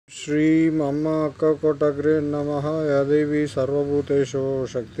Shri Mama Akka Kotagre Namaha Yadevi Sarvabhutesho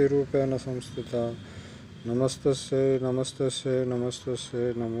Shakti Rupena Samstita Namastasya Namastasya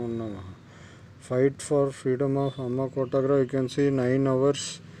Namastasya Namo Namaha. Fight for freedom of Amma Kotagra. You can see 9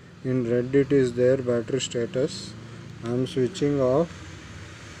 hours in red it is there, battery status. I am switching off.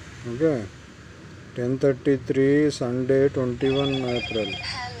 Okay, 10:33 Sunday 21 April.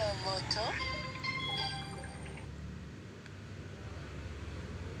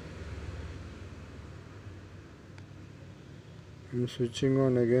 I am switching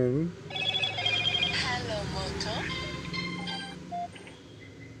on again. Hello motor.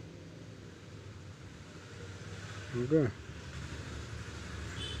 Okay.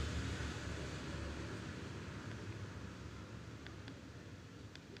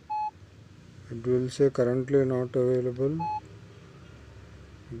 It will say currently not available.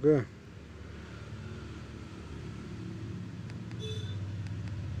 Okay.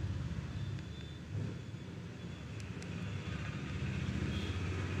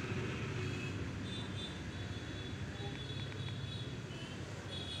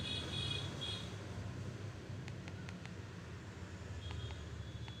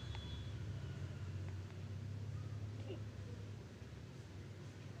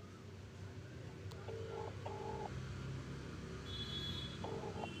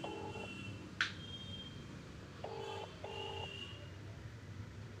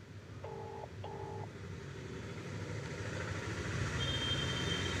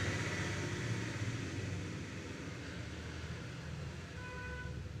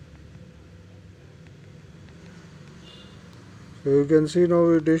 So you can see now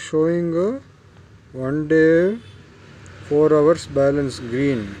it is showing a 1 day 4 hours balance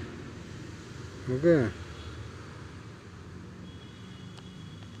green. Okay.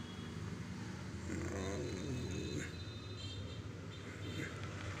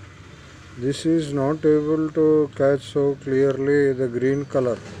 This is not able to catch so clearly the green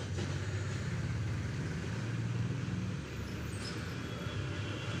color.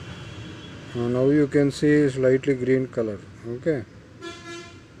 Now you can see slightly green color. Okay.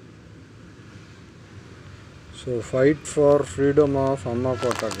 So fight for freedom of Amma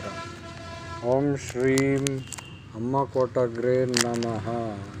Kotagra. Om Shreem Amma Kotagre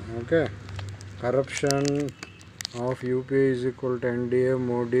Namaha. Okay. Corruption of UP is equal to NDA,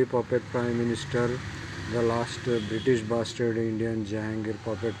 Modi, puppet Prime Minister, the last British bastard Indian Jahangir,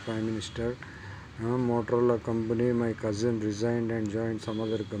 puppet Prime Minister. Motorola company, my cousin resigned and joined some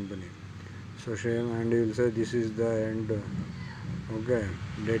other company. So shame, and he will say this is the end. Okay,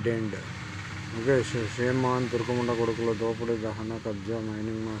 dead end. Okay, so shame on Turkamunda Kodukula Dopudi Dahana Kabja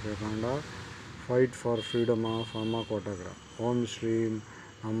mining Mafekanda. Fight for freedom of Amma Kotagra. Om Shri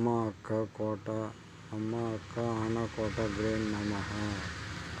Amma Akka Kota Amma Akka Ana Kota Grain Namaha.